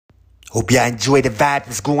Hope y'all enjoy the vibe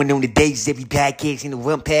that's going on today. It's every podcast in the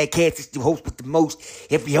one podcast. It's the host with the most.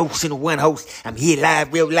 Every host in the one host. I'm here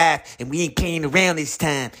live, real live, and we ain't playing around this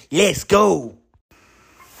time. Let's go.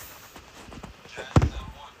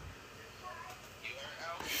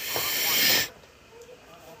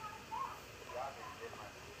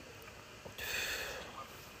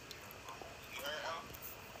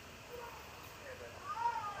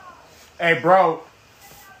 Hey, bro.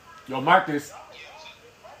 Yo, Marcus.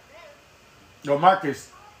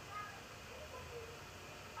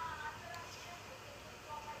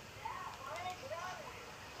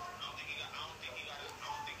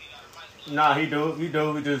 Nah, he do. He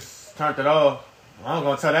just turned it off. I'm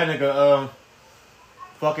gonna tell that nigga,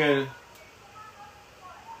 fucking,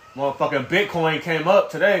 motherfucking Bitcoin came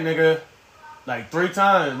up today, nigga. Like 3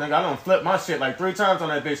 times. Nigga, I done flipped my shit like 3 times on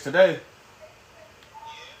that bitch today.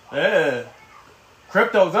 Yeah.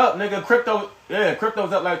 Crypto's up, nigga.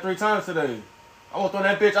 Crypto's up like 3 times today. I went on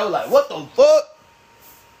that bitch. I was like, what the fuck? Yeah,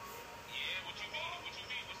 what you mean?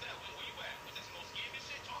 What's that? Where you at? Was that some scamming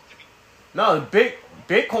shit? Talk to me. No,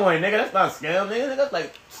 Bitcoin, nigga. That's not a scam, nigga. That's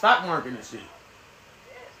like stock market and shit. Oh,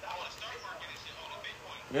 the stock market and shit. Oh, the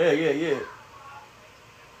Bitcoin. Yeah.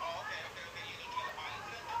 Oh, okay. You know, you gotta buy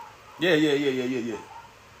into that then? Yeah.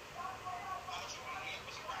 How much you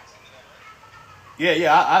put some racks into that, right?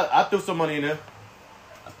 Yeah. I threw some money in there.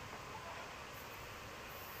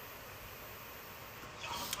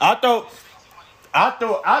 I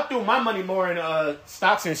threw my money more in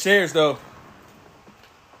stocks and shares though.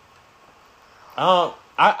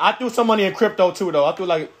 I threw some money in crypto too though. I threw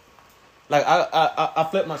like I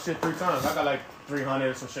flipped my shit 3 times. I got like 300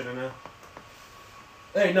 or some shit in there.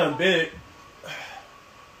 It ain't nothing big,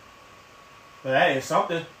 but hey, it's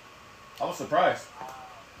something. I was surprised.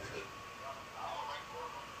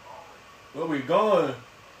 Where we going?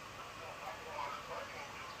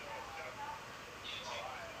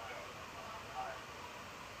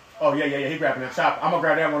 Oh, yeah, he grabbing that chopper. I'm gonna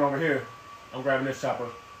grab that one over here. I'm grabbing this chopper.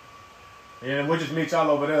 And then we'll just meet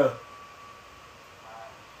y'all over there.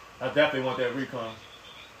 I definitely want that recon.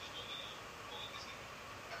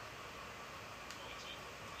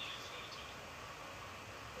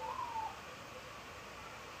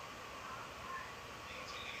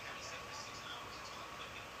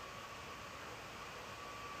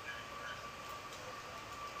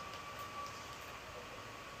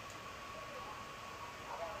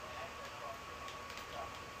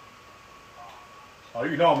 Oh,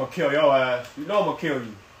 you know I'm gonna kill your ass. You know I'm gonna kill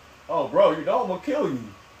you. Oh, bro, you know I'm gonna kill you.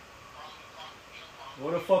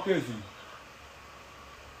 Where the fuck is he?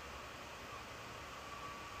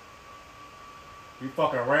 He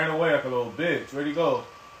fucking ran away like a little bitch. Where'd he go?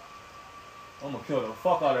 I'm gonna kill the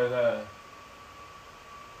fuck out of his ass.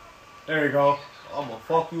 There you go. I'm gonna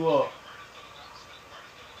fuck you up.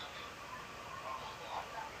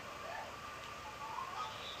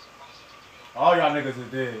 All y'all niggas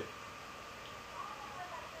is dead.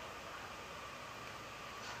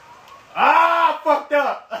 Ah, fucked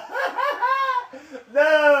up.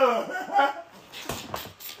 No.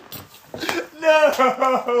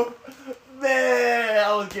 No. Man,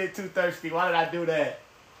 I was getting too thirsty. Why did I do that?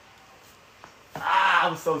 I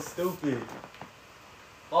was so stupid.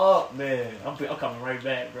 Fuck, man. I'm coming right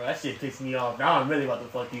back, bro. That shit pissed me off. Now I'm really about to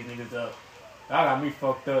fuck these niggas up. Y'all got me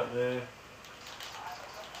fucked up, man.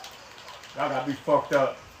 Y'all got me fucked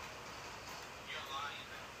up.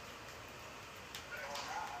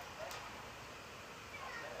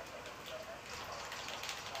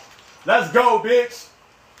 Let's go, bitch.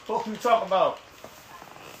 What you talking about?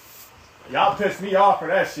 Y'all pissed me off for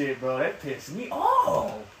that shit, bro. That pissed me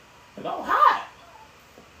off. Like, I'm hot.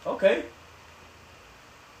 Okay.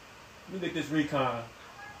 Let me get this recon.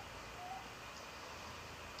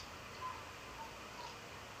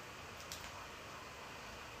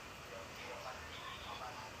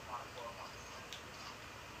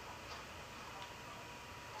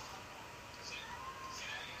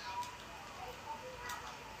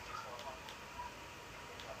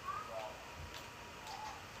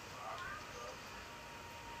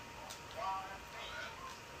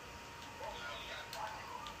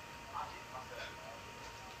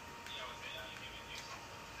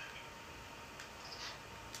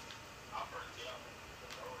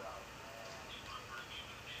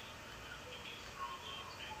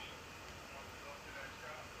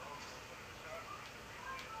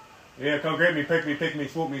 Yeah, come grab me, pick me,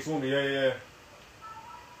 swoop me, yeah.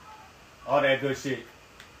 All that good shit.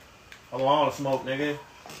 I want all the smoke, nigga.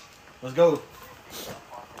 Let's go.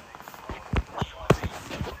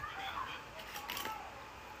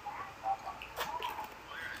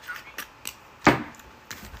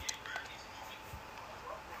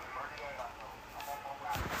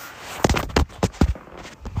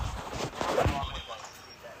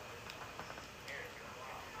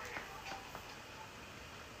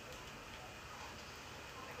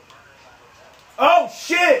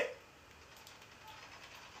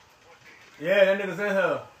 Yeah, that nigga's in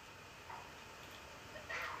here.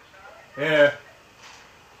 Yeah.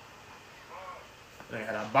 They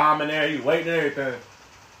had a bomb in there. He waiting and everything.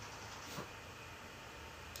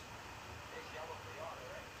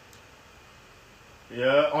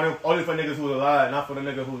 Yeah, only for niggas who's alive, not for the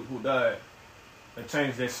nigga who died. They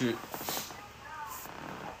changed that shit.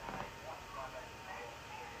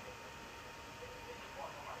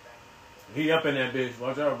 He up in that bitch.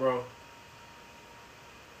 Watch out, bro.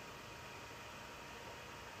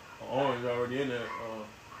 Orange already in there.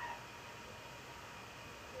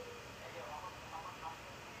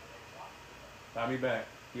 Got me back.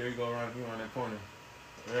 Here you go around that corner.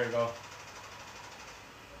 There you go.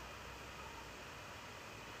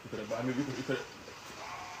 You could have. I mean, you could.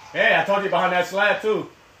 Hey, I told you behind that slab too.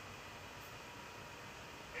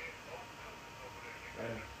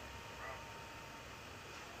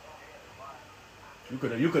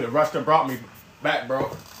 You could have rushed and brought me back, bro.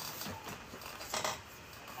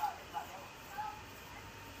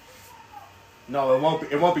 No, it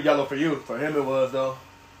won't be yellow for you. For him it was though.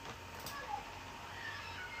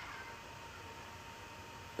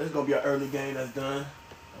 This is gonna be an early game that's done.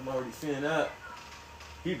 I'm already seeing that.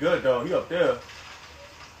 He good though. He up there.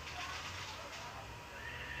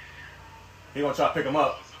 He gonna try to pick him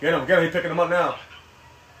up. Get him. He picking him up now.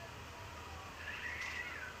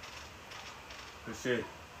 Good shit.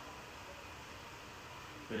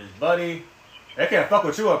 With his buddy. They can't fuck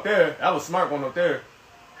with you up there. That was smart going up there.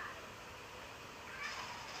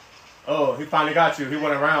 Oh, he finally got you. He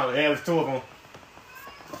went around. Yeah, it was two of them.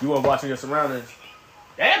 You weren't watching your surroundings.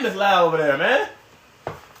 Damn, it's loud over there, man.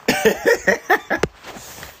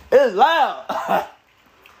 It's loud.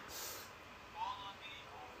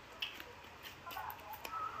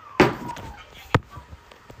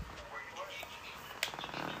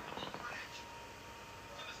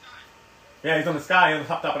 Yeah, he's on the sky. He's on the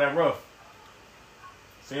top of that roof.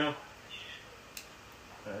 See him?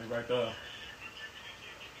 Yeah, he's right there.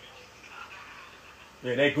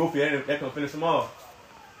 Yeah, they goofy. They can finish him off.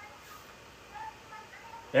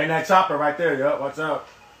 They in that chopper right there, yo. Watch out.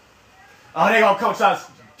 Oh, they gonna come try to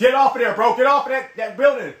get off of there, bro. Get off of that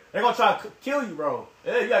building. They gonna try to kill you, bro.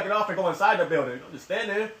 Yeah, you gotta get off and go inside the building. Don't just stand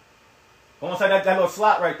there. Go inside that little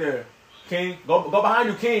slot right there. King, go behind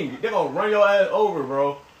you, King. They're gonna run your ass over,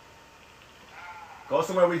 bro. Go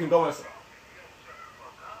somewhere where you can go inside.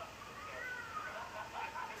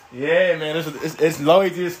 Yeah, man. It's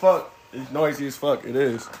noisy as fuck. It's noisy as fuck. It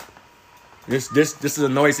is. This is a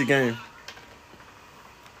noisy game.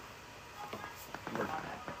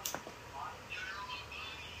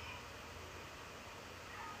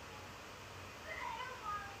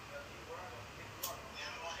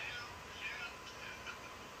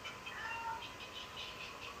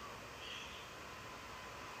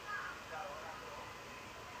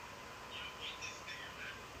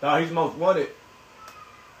 Nah, he's most wanted.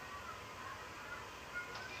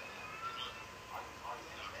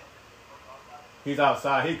 He's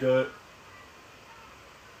outside. He good.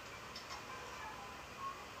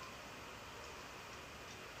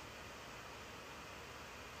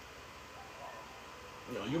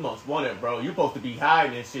 Yo, you most wanted, bro. You supposed to be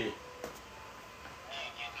hiding and shit.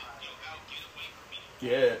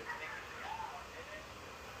 Yeah.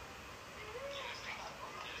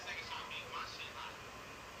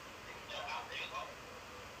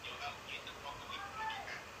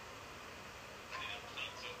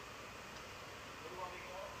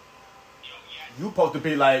 You supposed to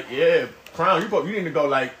be like, yeah, Crown. You need to go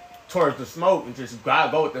like towards the smoke and just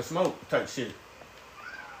gotta go with the smoke type shit.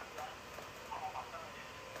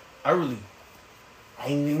 Early. I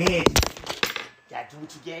ain't even mad. Gotta do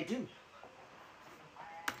what you gotta do.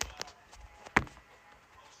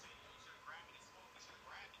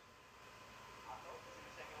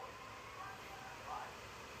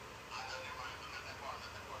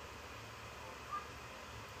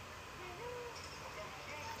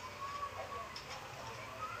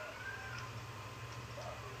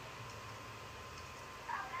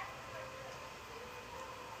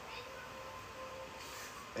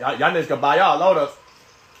 Y'all niggas can buy y'all load up.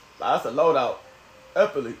 That's a loadout.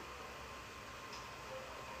 Definitely.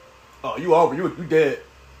 Oh, you over. You dead.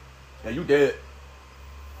 Yeah, you dead.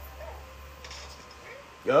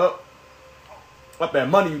 Yup. What that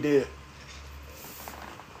money you did.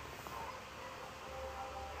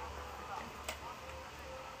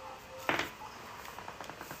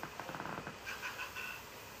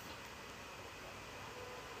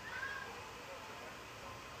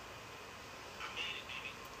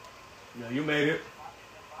 Yeah, you made it.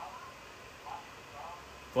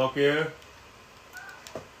 Fuck yeah.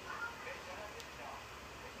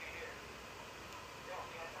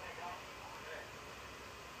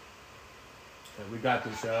 Yeah, we got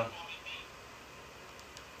this, y'all.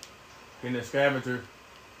 Getting the scavenger.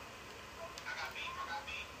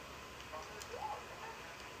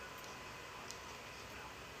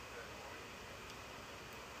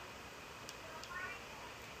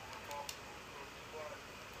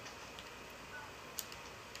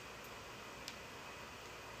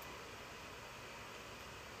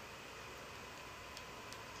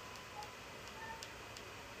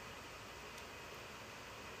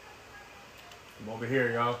 Come over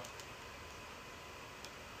here, y'all.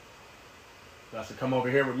 Y'all should come over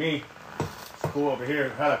here with me. It's cool over here.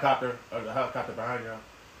 Helicopter. The helicopter behind y'all.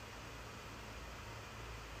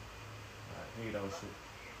 Alright, need those shit.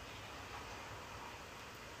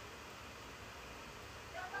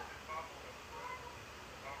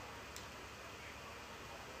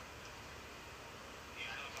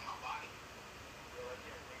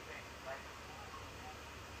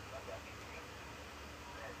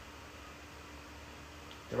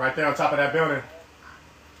 They're right there on top of that building.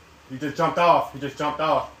 He just jumped off. He just jumped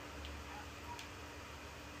off.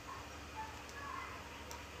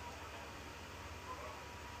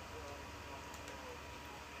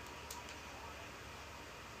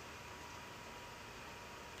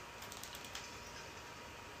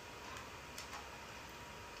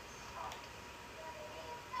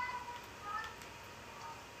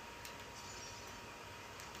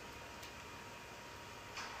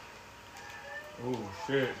 Oh,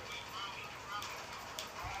 shit. There's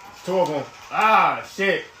two of them. Ah,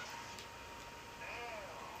 shit.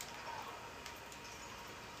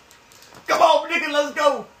 Come on, nigga, let's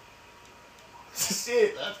go.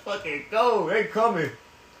 Shit, let's fucking go. They coming.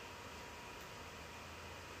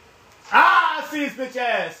 Ah, I see his bitch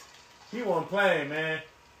ass. He wasn't playing, man.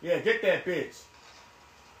 Yeah, get that bitch.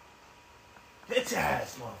 Bitch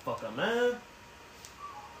ass, motherfucker, man.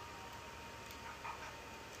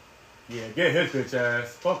 Yeah, get his bitch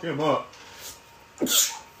ass. Fuck him up.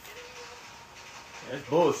 That's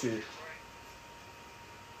bullshit.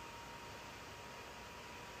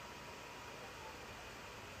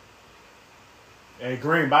 Hey,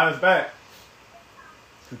 Green, buy us back.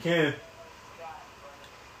 If you can.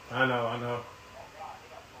 I know, I know.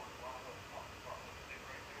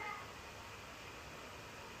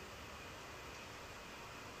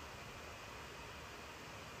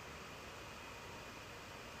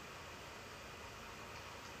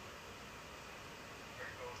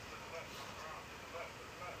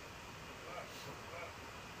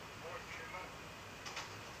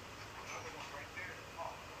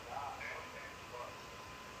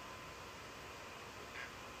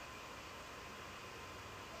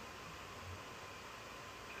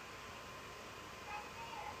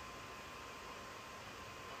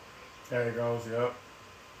 There it goes, yep.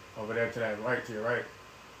 Over there to that right, to your right.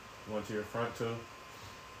 One to your front, too.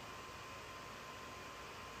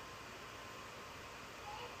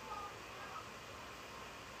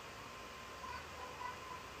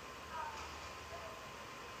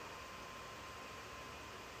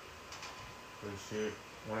 Good shit.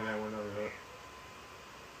 One in that window, yep.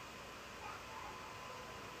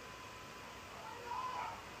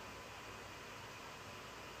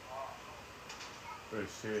 Good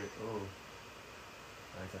shit. Ooh.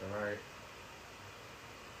 Right to the right.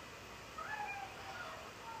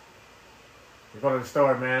 You go to the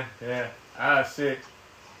store, man. Yeah. Ah, shit.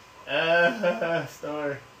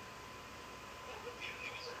 Store.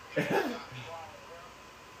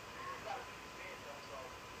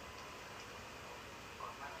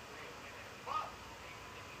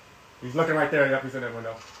 He's looking right there. Yep, he's in that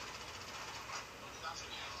window.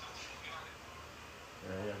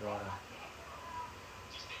 Yeah, go ahead.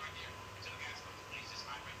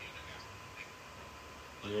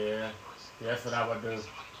 Yeah, that's what I would do.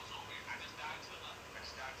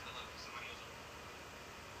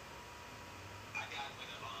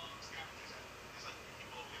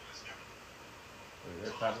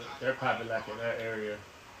 They're probably like in that area.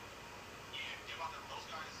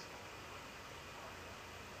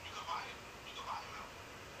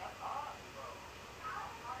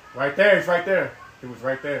 Right there, he's right there. He was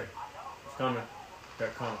right there. He's coming. They're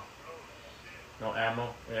coming. No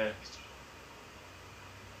ammo. Yeah.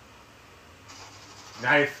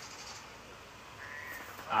 Knife.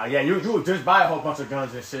 Yeah, you would just buy a whole bunch of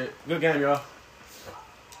guns and shit. Good game, y'all.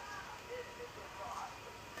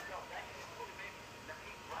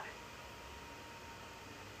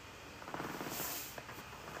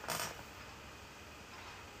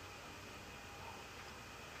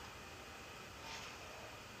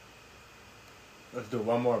 Let's do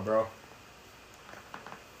one more, bro.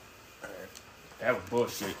 That was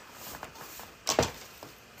bullshit.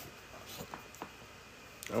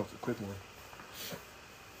 That was a quick one.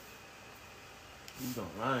 He's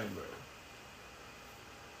online, bro.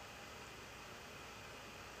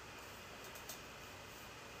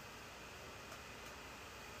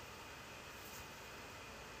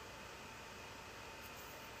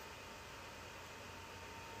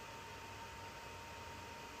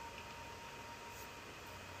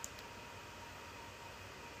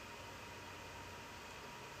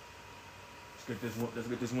 Let's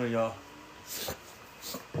get this win, y'all.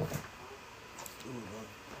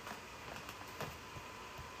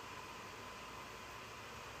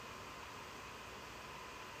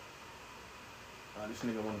 This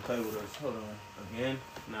nigga want to play with us. Hold on. Again?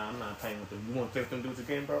 Nah, I'm not playing with them. You want to take them dudes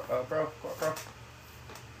again, bro? Bro?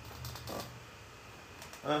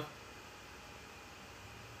 Huh?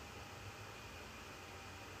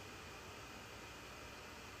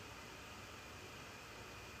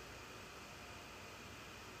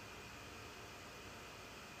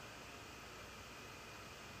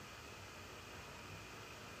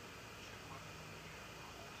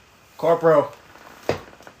 Corporal.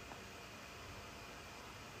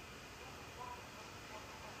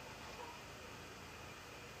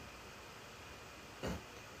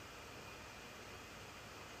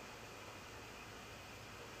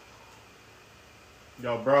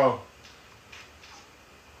 Yo, bro.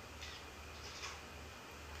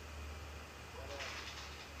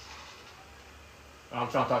 I'm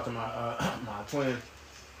trying to talk to my my twin.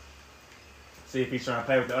 See if he's trying to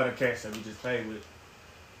play with the other cats that we just played with.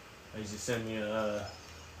 He just sent me a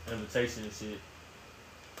invitation and shit.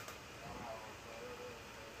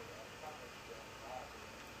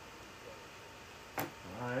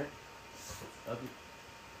 Alright.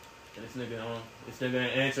 This nigga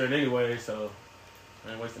ain't answering anyway, so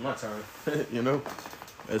I ain't wasting my time. You know?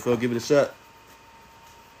 Might as well give it a shot.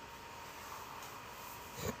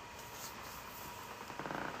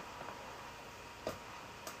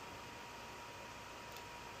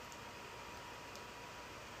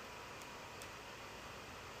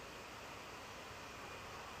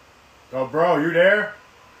 Yo, bro, you there?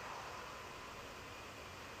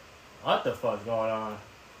 What the fuck's going on?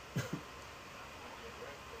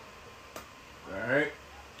 Alright.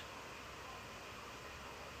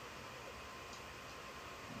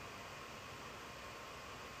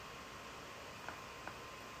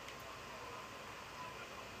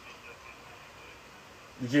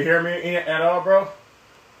 Did you hear me at all, bro?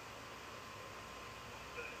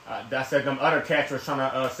 I said them other cats were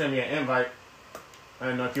trying to send me an invite. I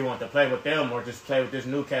don't know if you want to play with them or just play with this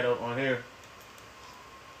new cat on here.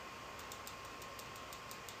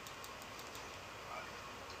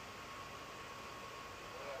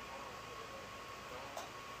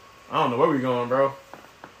 I don't know where we going, bro.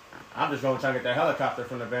 I'm just going to try to get that helicopter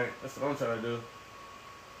from the bank. That's what I'm trying to do.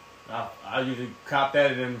 I usually cop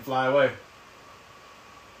that and then fly away.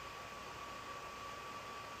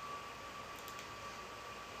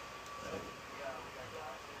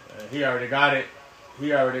 He already got it.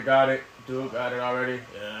 Dude got it already.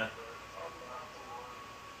 Yeah.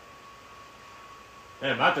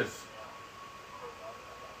 Damn, I just...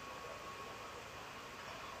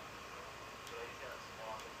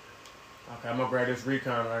 Okay, I'm gonna grab this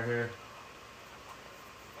recon right here.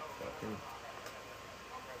 Fucking...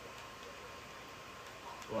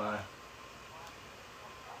 Why?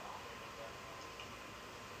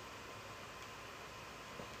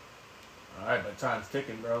 Alright, but time's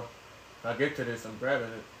ticking, bro. If I get to this, I'm grabbing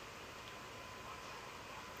it.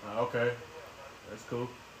 Okay. That's cool.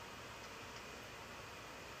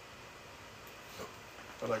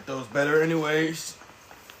 I like those better anyways.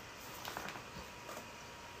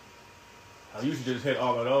 I usually just hit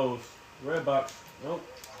all of those. Red box. Nope.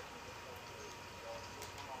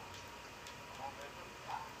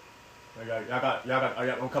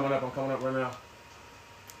 I'm coming up right now.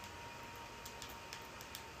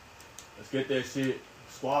 Let's get that shit.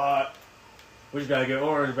 Squad. We just gotta get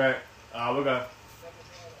orange back. We got.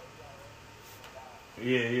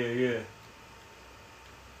 Yeah.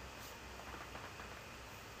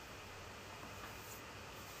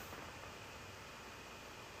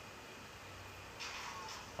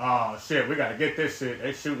 Oh shit, we gotta get this shit.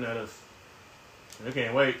 They shooting at us. We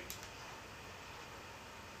can't wait.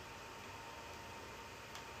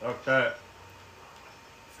 Fuck that.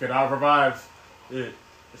 Let's get our revives. Yeah.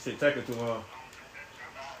 This shit taking too long.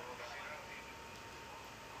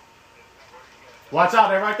 Watch out,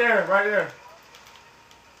 they're right there.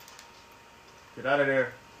 Get out of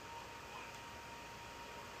there.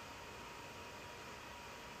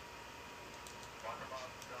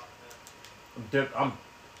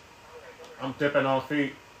 I'm dipping on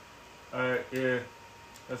feet. Alright, yeah.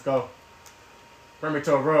 Let's go. Bring me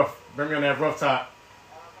to a roof. Bring me on that rooftop.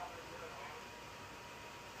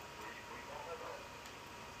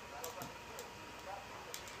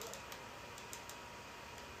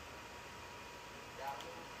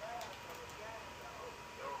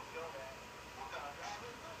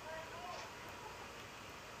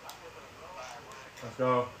 Let's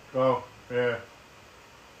go. Go. Yeah.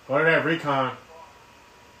 Go to that recon.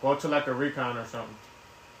 Go to like a recon or something.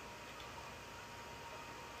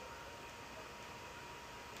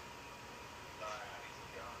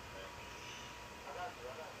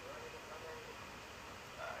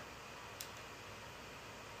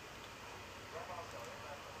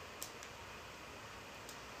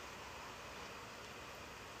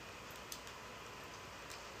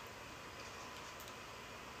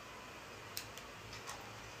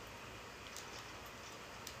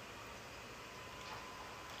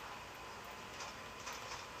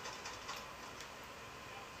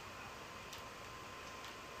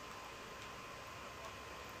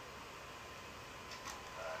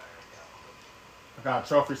 I got a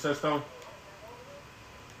trophy system.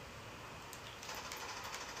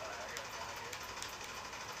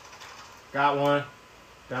 Got one.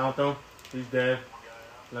 Downed him. He's dead.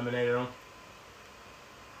 Eliminated him.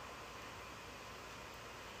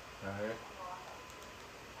 Alright.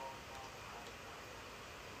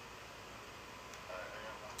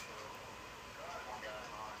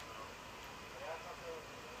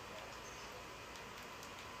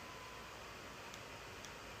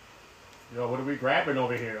 Yo, what are we grabbing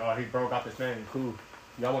over here? Oh, he broke out this thing. Cool.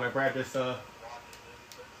 Y'all want to grab this, grabbing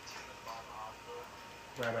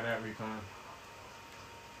that recon.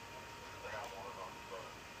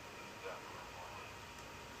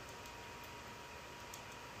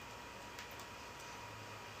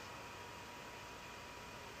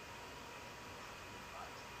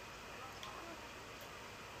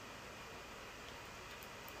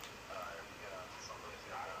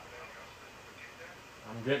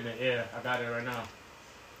 I'm getting it, yeah. I got it right now.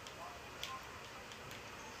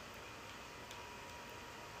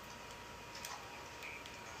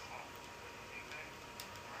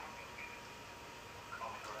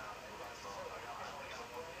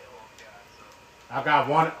 I got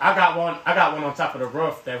one on top of the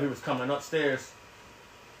roof that he was coming upstairs.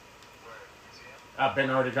 I've been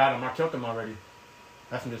already got him. I killed him already.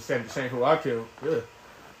 That's from just saying who I killed. Yeah.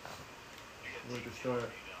 We'll destroy it.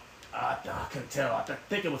 I couldn't tell. I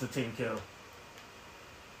think it was a team kill.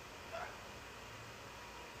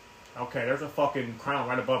 Okay, there's a fucking crown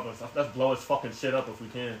right above us. Let's blow his fucking shit up if we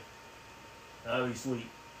can. That'd be sweet.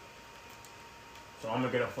 So I'm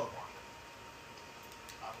gonna get a fuck.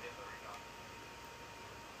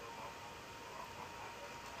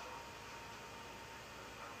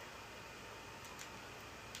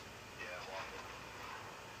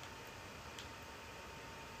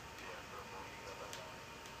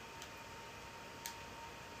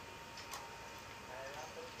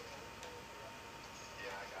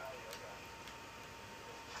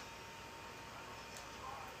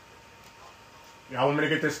 Y'all want me to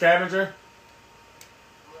get this scavenger?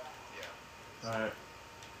 Alright.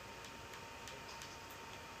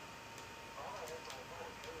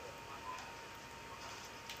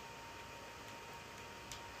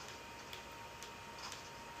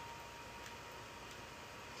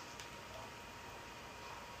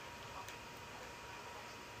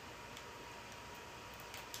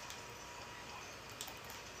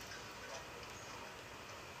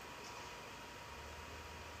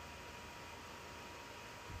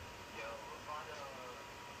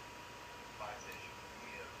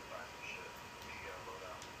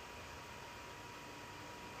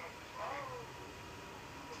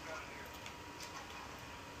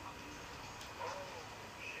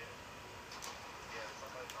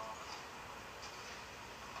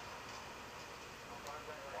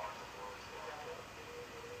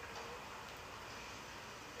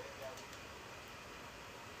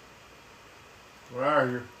 Where are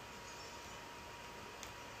you?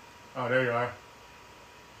 Oh, there you are.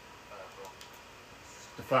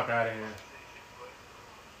 Get the fuck out of here.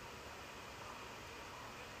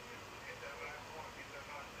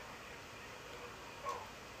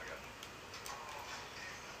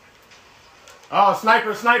 Oh,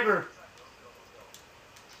 sniper.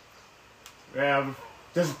 Yeah,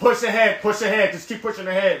 just push ahead. Just keep pushing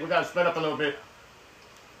ahead. We gotta split up a little bit.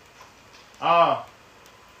 Ah.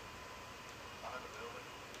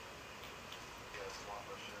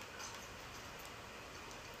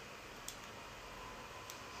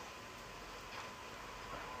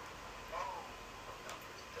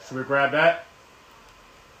 Should we grab that?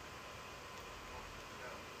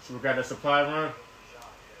 Should we grab the supply run?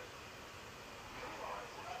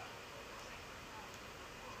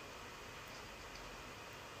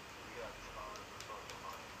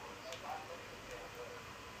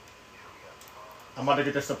 I'm about to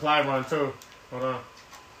get the supply run too. Hold on.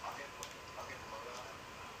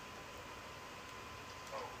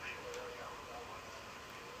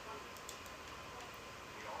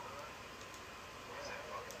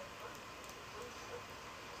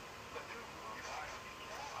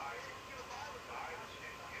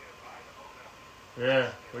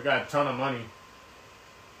 Yeah, we got a ton of money.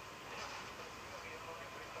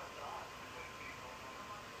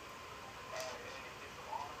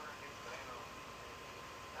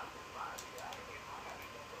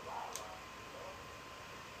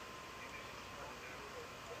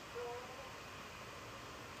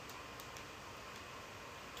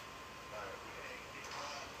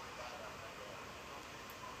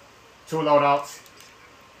 Two loadouts.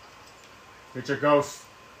 Get your ghost.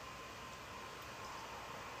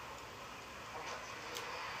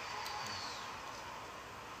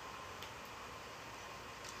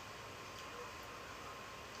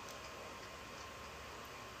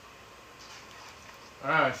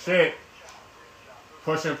 Ah, shit.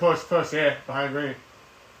 Push and push, push. Yeah, behind green.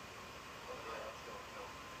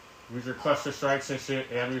 Use your cluster strikes and shit.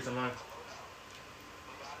 Yeah, I'm using mine.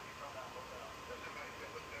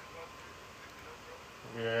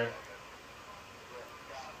 Yeah.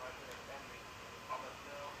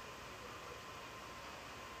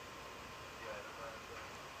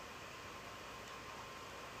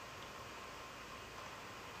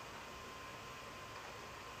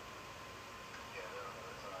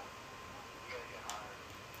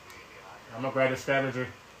 I'm gonna grab the scavenger.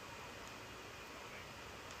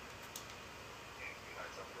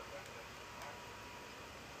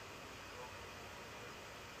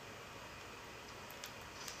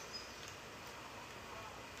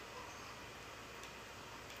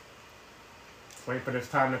 Wait for this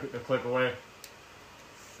time to click away.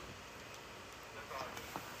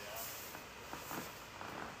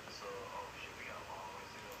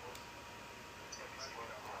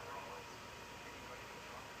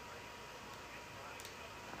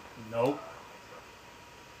 Nope.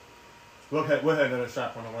 We'll hit another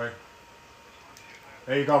shot on the way.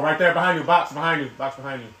 There you go, right there behind you. Box behind you. Box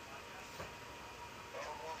behind you.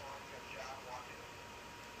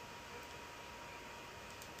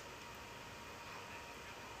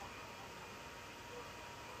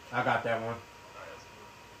 I got that one.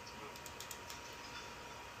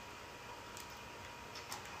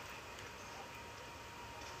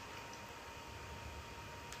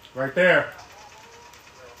 Right there.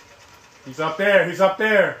 He's up there. He's up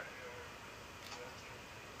there.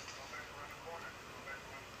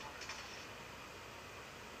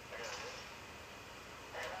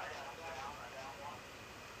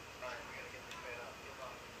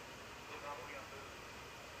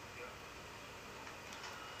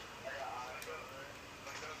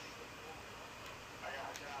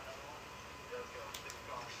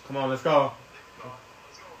 Come on, let's go.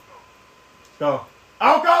 Let's go.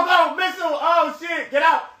 Oh, go, go! Missile! Oh, shit! Get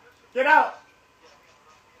out! Get out!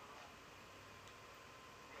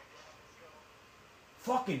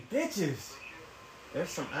 Fucking bitches! There's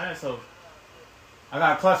some assholes. I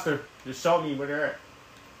got a cluster. Just show me where they're at.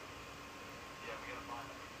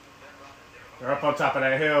 They're up on top of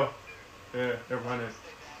that hill. Yeah, they're running.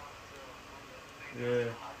 Yeah.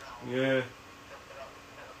 Yeah.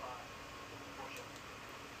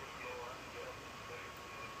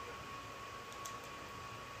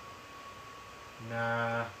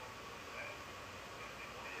 Nah.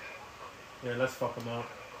 Yeah, let's fuck them up.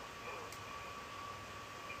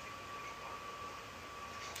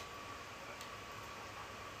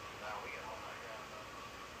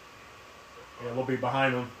 Yeah, we'll be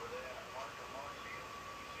behind them.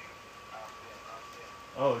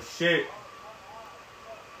 Oh, shit.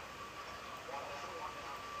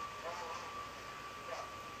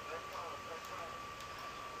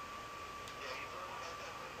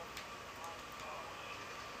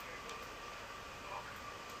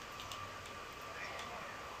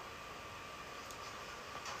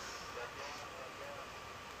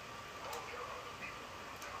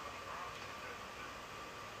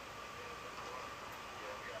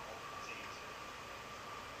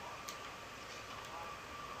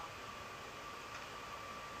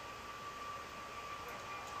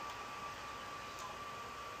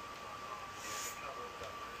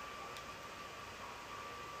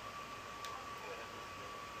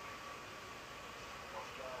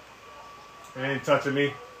 It ain't touching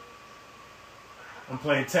me. I'm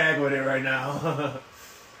playing tag with it right now.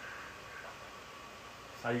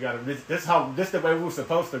 How you gotta this the way we were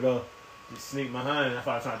supposed to go. Just sneak behind. That's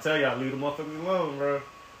why I'm trying to tell y'all, leave the motherfuckers alone, bro.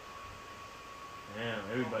 Damn,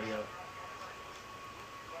 everybody else.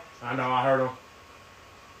 I know, I heard him.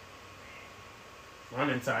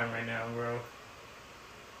 Running time right now, bro.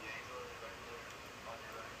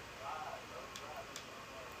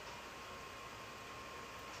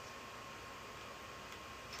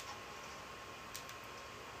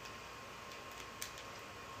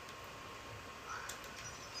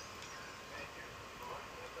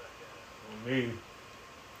 Me.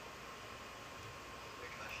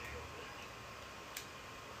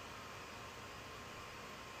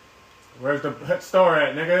 Where's the store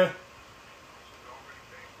at, nigga?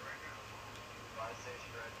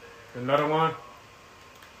 Another one?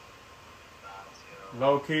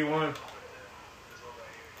 Low key one?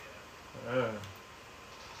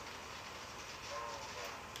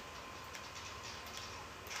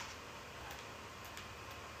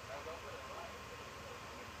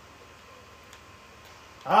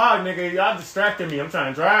 Ah, nigga, y'all distracting me. I'm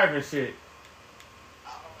trying to drive and shit.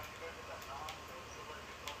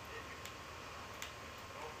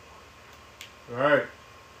 Right.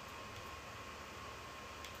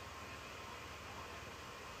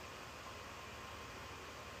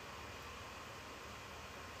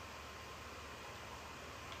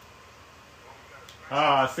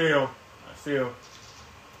 Ah, I see him. I see him.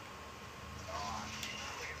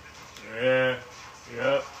 Yeah.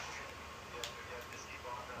 Yep.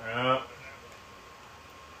 Yep.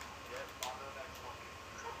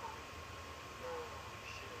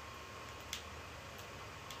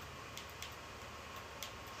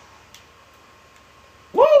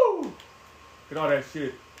 Woo! Get all that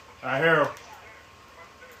shit. I hear him.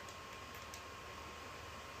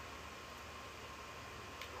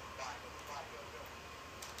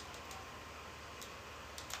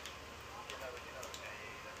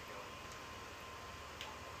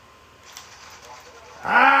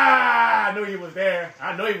 Ah! I knew he was there.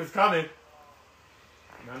 I knew he was coming.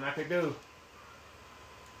 Nothing I could do.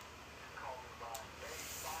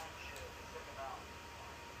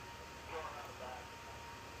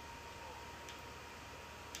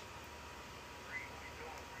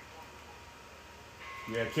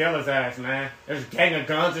 Yeah, kill his ass, man. There's a gang of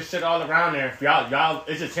guns and shit all around there. If y'all,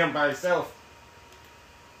 it's just him by himself.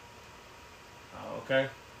 Oh, okay.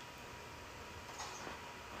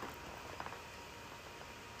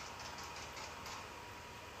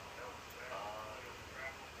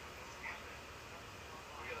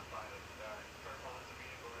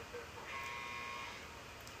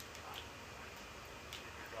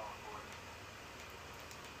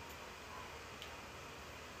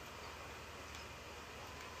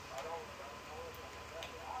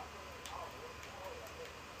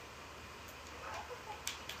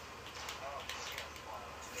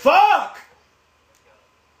 Fuck!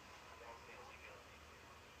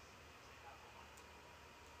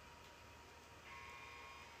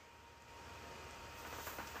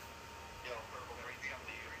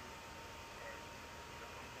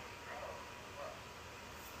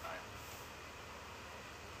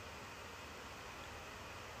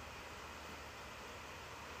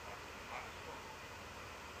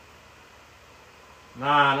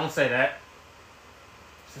 Nah, don't say that.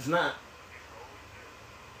 It's not.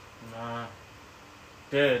 Nah.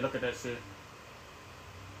 Dude, look at that shit.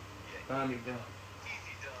 Find me, bro.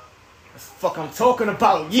 That's the fuck I'm talking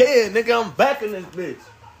about. Yeah, nigga, I'm back in this bitch.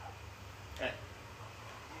 Hey.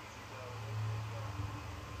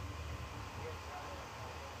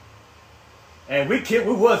 And we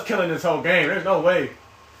was killing this whole game. There's no way.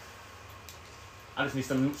 I just need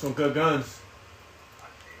some good guns.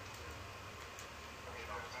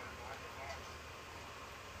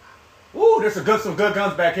 Ooh, there's some good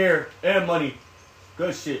guns back here. And money.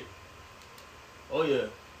 Good shit. Oh yeah.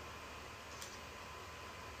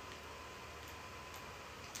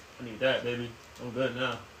 I need that, baby. I'm good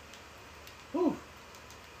now. Whew.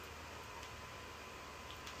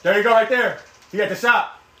 There you go right there. He at the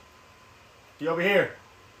shop. He over here.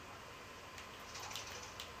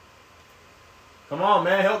 Come on,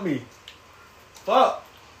 man. Help me. Fuck.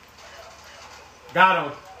 Got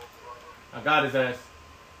him. I got his ass.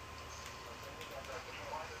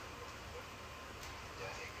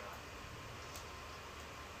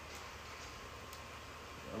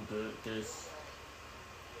 I'm good. This.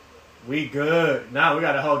 We good. Now we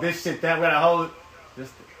gotta hold this shit down. We gotta hold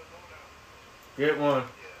this. Get one.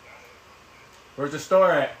 Where's the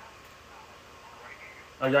store at?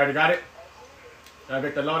 Oh, you already got it? Gotta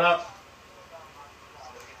get the load up?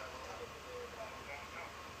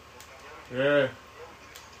 Yeah.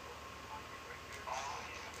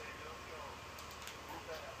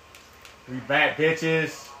 We back,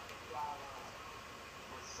 bitches.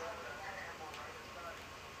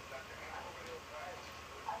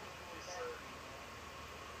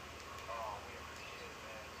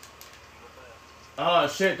 Oh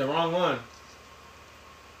shit, the wrong one.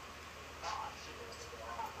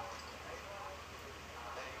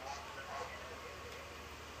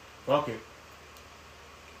 Fuck it.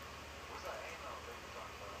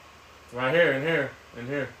 Right here, in here, in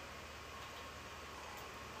here.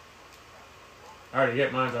 I already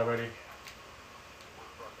hit mine already.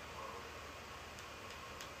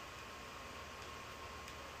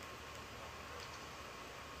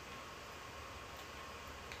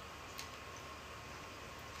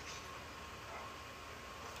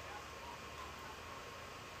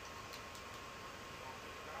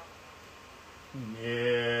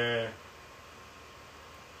 Yeah.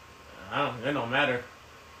 It don't matter.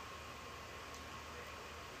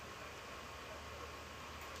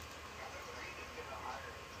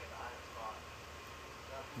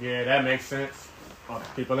 Yeah, that makes sense. Oh, there's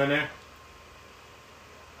people in there?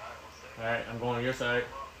 Alright, I'm going on your side.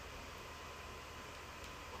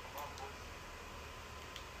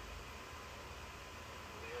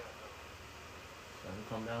 So I'm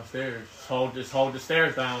come downstairs. Just hold the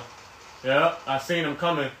stairs down. Yep, I seen him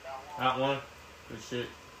coming. That one. Good shit.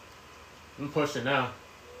 I'm pushing now.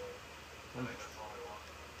 There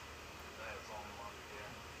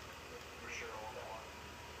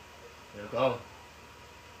you go.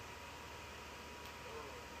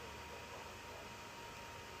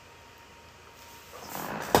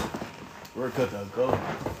 We're good to go.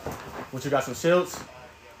 What, you got some shields?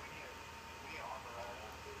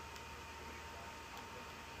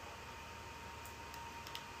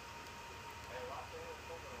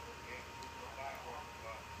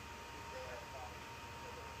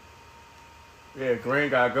 Yeah, Green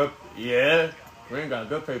got good. Yeah, Green got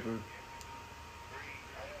good paper.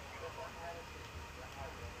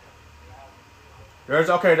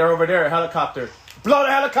 They're over there. Helicopter. Blow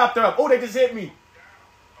the helicopter up. Oh, they just hit me.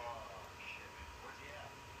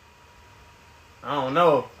 I don't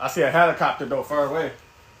know. I see a helicopter though, far away.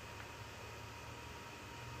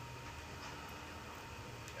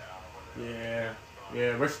 Yeah,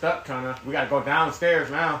 we're stuck kinda. We gotta go downstairs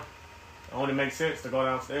now. It only makes sense to go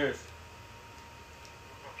downstairs.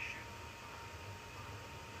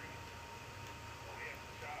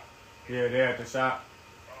 Yeah, they're at the shop.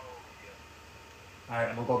 Alright,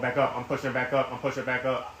 I'm gonna go back up. I'm pushing back up. Push it back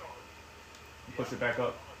up.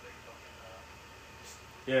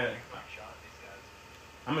 Yeah.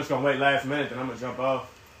 I'm just gonna wait last minute, then I'm gonna jump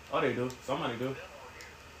off. Oh, they do. Somebody do.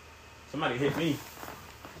 Somebody hit me.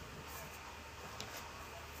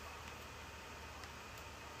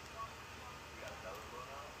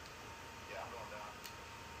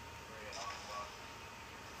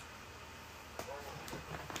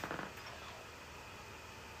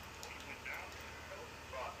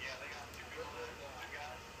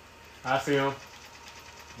 I see him.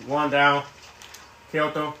 One down.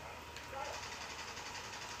 Killed him.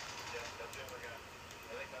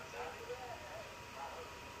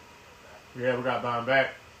 Yeah, we got Bond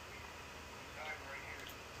back.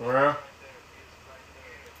 For real?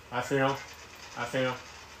 I see him.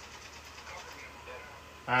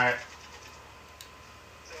 Alright.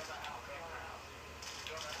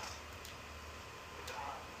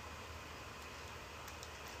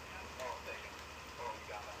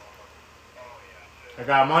 I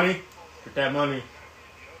got money. Get that money.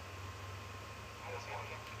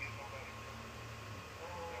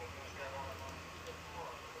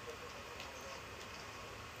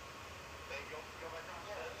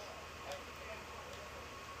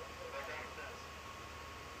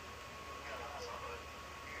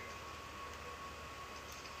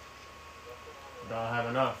 Don't have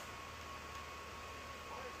enough.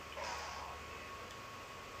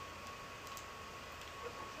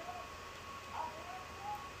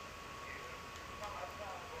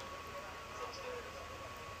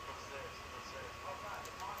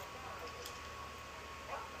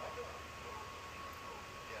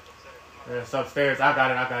 Yeah, it's upstairs. I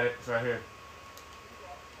got it. It's right here.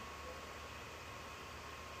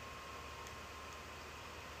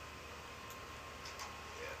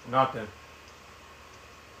 Nothing.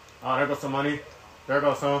 Oh, there goes some money. There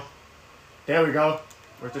goes some. There we go.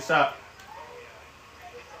 Where's the shop?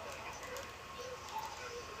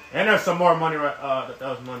 And there's some more money. That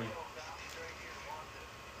was money.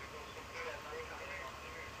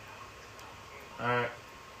 Alright.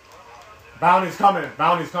 Bounty's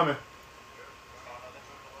coming.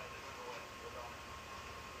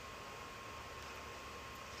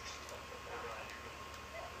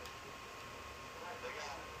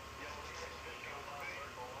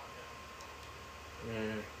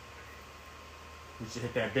 Yeah. We should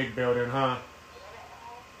hit that big building, huh?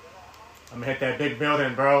 I'm gonna hit that big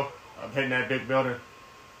building, bro. I'm hitting that big building.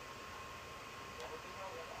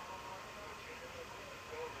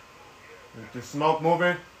 Is the smoke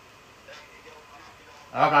moving?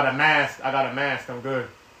 I got a mask. I'm good.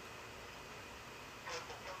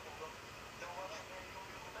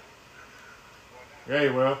 Yeah,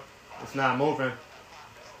 you will. It's not moving.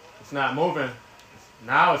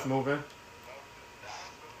 Now it's moving.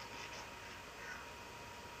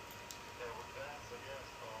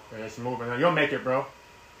 Yeah, it's moving. You'll make it, bro.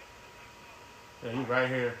 Yeah, he's right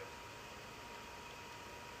here.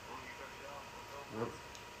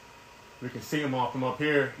 We can see him off from up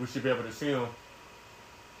here. We should be able to see him.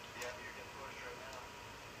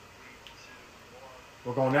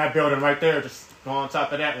 We'll go in that building right there. Just go on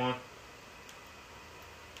top of that one.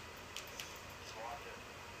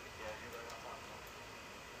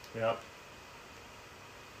 Yep.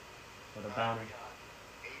 For the bounty.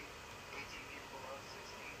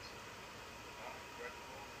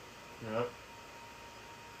 Yep.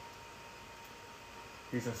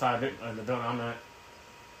 He's inside the building I'm at.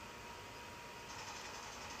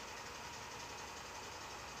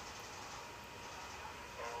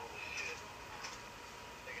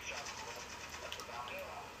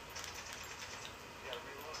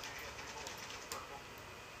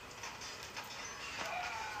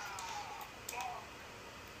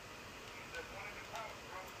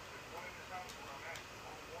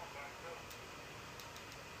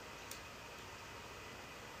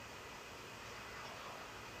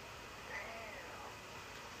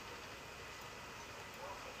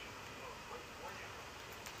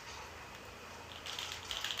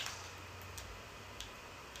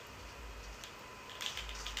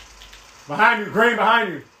 Behind you, Green,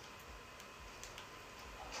 behind you.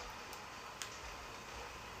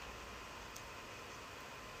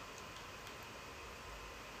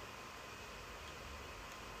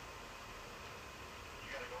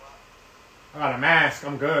 I got a mask.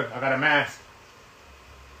 I'm good. I got a mask.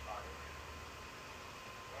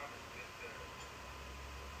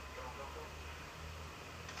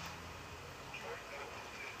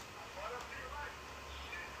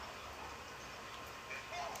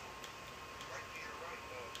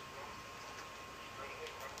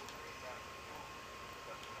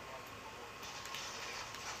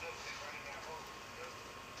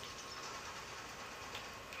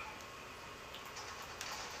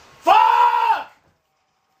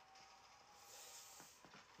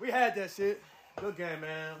 We had that shit. Good game,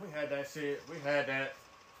 man. We had that shit. We had that.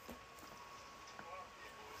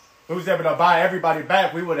 We was able to buy everybody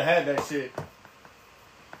back. We would have had that shit.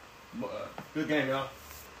 Good game, y'all.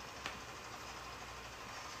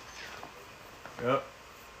 Yep.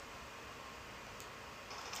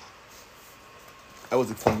 That was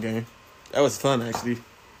a fun game. That was fun, actually.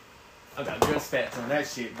 I got good stats on that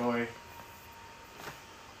shit, boy.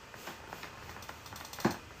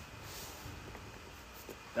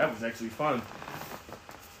 That was actually fun.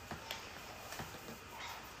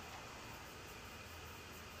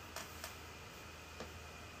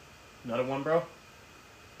 Another one, bro?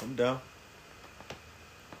 I'm down.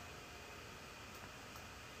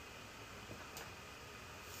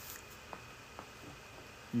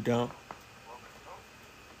 You down?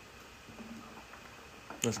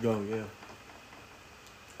 Let's go, yeah.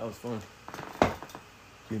 That was fun.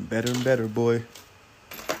 Getting better and better, boy.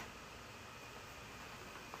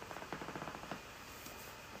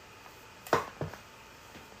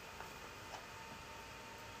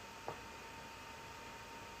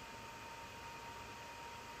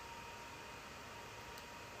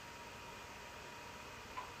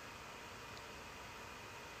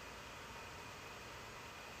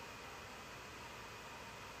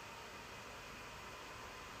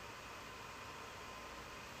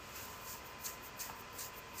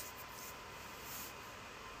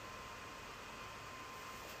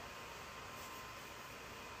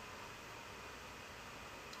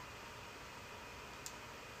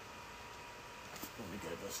 Only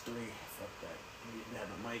gave us 3. Fuck that. We didn't have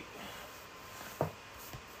a mic.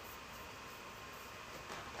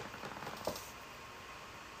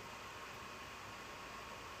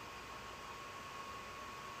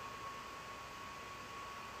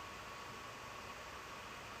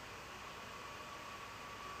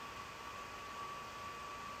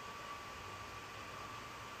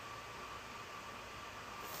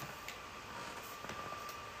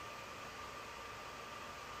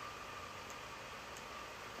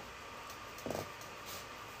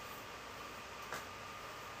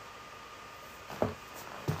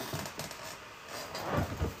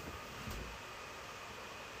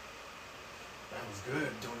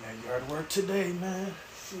 Good doing that yard work today, man.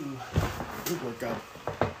 Shoot. Good workout.